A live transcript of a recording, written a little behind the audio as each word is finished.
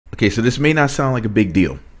Okay, so this may not sound like a big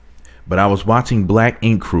deal, but I was watching Black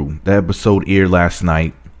Ink Crew. That episode aired last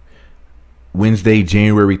night, Wednesday,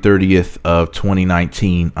 January 30th of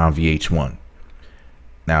 2019 on VH1.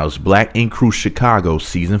 Now, it's Black Ink Crew Chicago,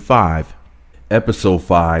 Season 5, Episode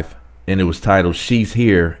 5, and it was titled, She's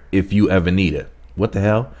Here If You Evenita. What the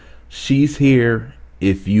hell? She's Here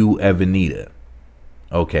If You Evenita.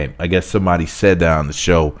 Okay, I guess somebody said that on the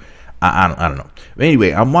show. I don't know. But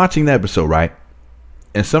anyway, I'm watching the episode, right?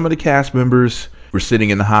 And some of the cast members were sitting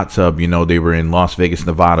in the hot tub. You know, they were in Las Vegas,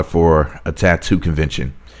 Nevada for a tattoo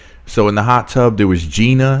convention. So in the hot tub, there was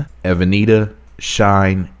Gina, Evenita,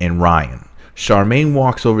 Shine, and Ryan. Charmaine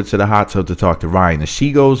walks over to the hot tub to talk to Ryan. And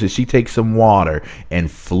she goes and she takes some water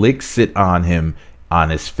and flicks it on him, on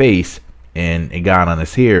his face, and it got on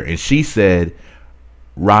his hair. And she said,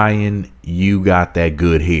 Ryan, you got that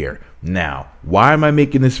good hair. Now, why am I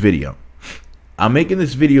making this video? I'm making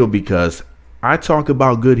this video because I talk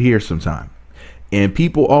about good hair sometime, and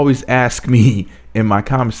people always ask me in my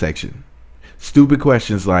comment section stupid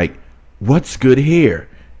questions like, what's good hair?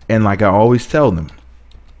 And like I always tell them,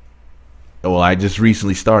 well, I just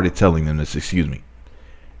recently started telling them this, excuse me.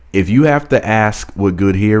 If you have to ask what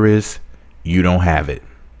good hair is, you don't have it.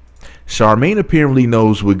 Charmaine apparently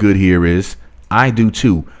knows what good hair is. I do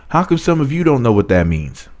too. How come some of you don't know what that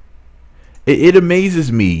means? It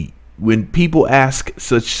amazes me when people ask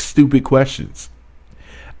such stupid questions.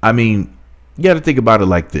 I mean, you got to think about it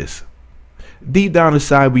like this. Deep down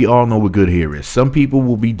inside, we all know what good hair is. Some people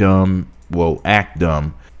will be dumb, will act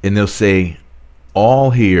dumb, and they'll say, all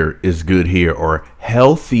hair is good hair, or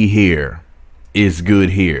healthy hair is good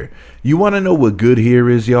hair. You want to know what good hair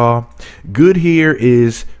is, y'all? Good hair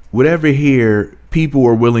is whatever hair people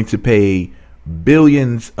are willing to pay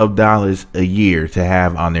billions of dollars a year to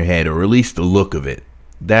have on their head, or at least the look of it.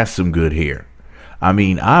 That's some good hair. I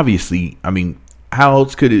mean, obviously, how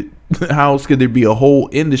else could there be a whole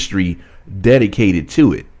industry dedicated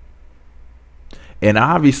to it? And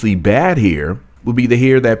obviously bad hair would be the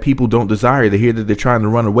hair that people don't desire, the hair that they're trying to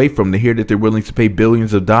run away from, the hair that they're willing to pay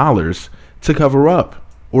billions of dollars to cover up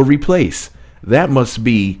or replace. That must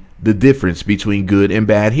be the difference between good and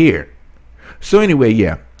bad hair. So anyway,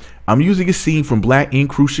 yeah, I'm using a scene from Black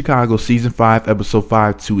Ink Crew Chicago Season 5, Episode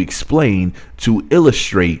 5 to explain, to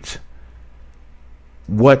illustrate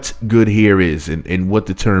what good hair is and what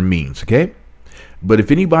the term means, okay? But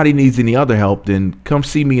if anybody needs any other help, then come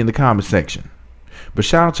see me in the comment section. But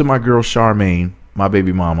shout out to my girl Charmaine, my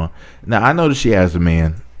baby mama. Now, I know that she has a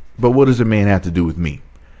man, but what does a man have to do with me?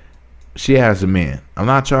 She has a man. I'm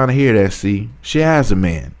not trying to hear that, see? She has a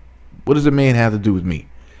man. What does a man have to do with me?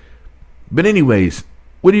 But anyways,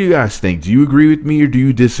 what do you guys think? Do you agree with me or do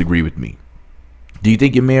you disagree with me? Do you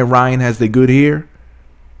think your man Ryan has the good hair,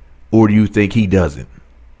 or do you think he doesn't?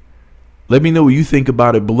 Let me know what you think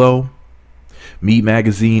about it below. Meat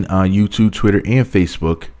Magazine on YouTube, Twitter, and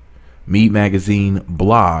Facebook. Meat Magazine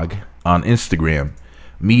blog on Instagram.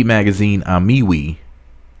 Meat Magazine on MeWe.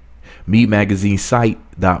 Meat Magazine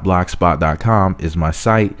site.blogspot.com is my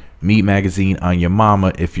site. Meat Magazine on your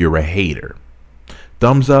mama if you're a hater.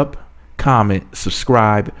 Thumbs up, comment,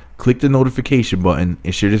 subscribe, click the notification button,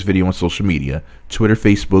 and share this video on social media. Twitter,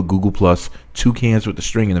 Facebook, Google+, toucans with the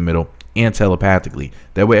string in the middle, and telepathically.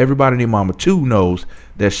 That way everybody named Mama 2 knows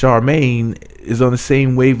that Charmaine is on the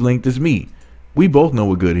same wavelength as me. We both know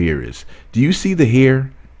what good hair is. Do you see the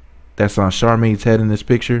hair that's on Charmaine's head in this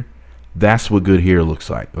picture? That's what good hair looks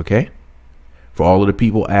like, okay? For all of the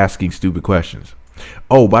people asking stupid questions.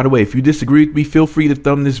 Oh, by the way, if you disagree with me, feel free to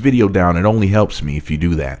thumb this video down. It only helps me if you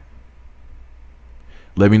do that.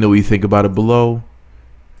 Let me know what you think about it below.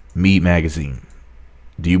 Meat Magazine.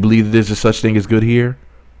 Do you believe that there's a such thing as good hair,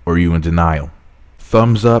 or are you in denial?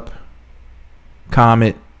 Thumbs up,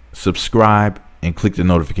 comment, subscribe, and click the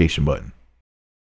notification button.